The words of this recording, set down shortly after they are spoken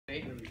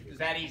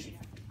that easy,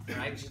 all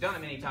right? She's done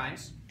it many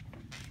times,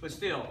 but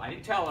still, I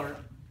didn't tell her,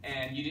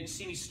 and you didn't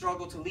see me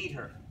struggle to lead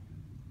her.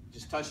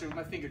 Just touch her with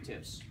my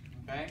fingertips,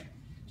 okay?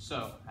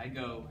 So I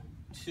go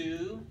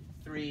 2,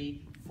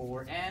 3,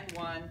 4, and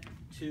 1,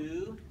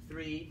 2,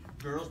 3.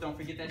 Girls, don't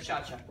forget that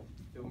cha-cha. Do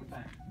it one more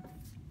time.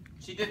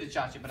 She did the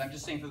cha-cha, but I'm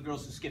just saying for the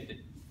girls who skipped it.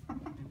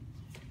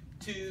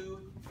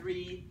 2,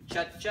 3,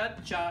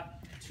 cha-cha-cha.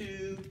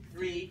 2,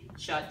 3,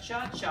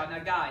 cha-cha-cha. Now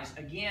guys,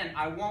 again,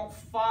 I won't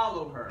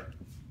follow her.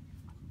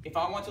 If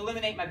I want to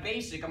eliminate my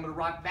basic, I'm going to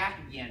rock back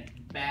again.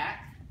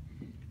 Back.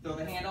 Throw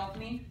the hand off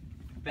me.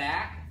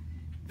 Back.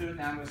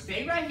 Now I'm going to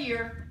stay right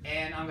here,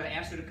 and I'm going to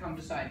ask her to come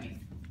beside me.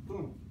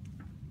 Boom.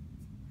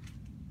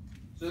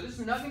 So this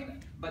is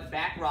nothing but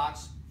back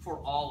rocks for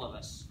all of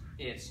us.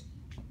 It's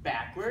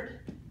backward.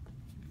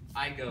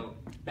 I go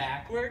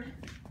backward.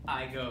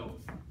 I go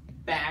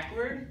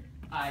backward.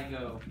 I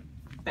go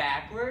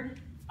backward.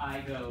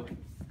 I go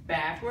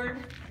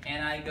backward.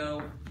 And I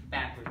go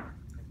backward.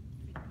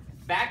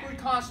 Backward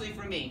constantly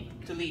for me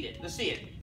to lead it. Let's see it.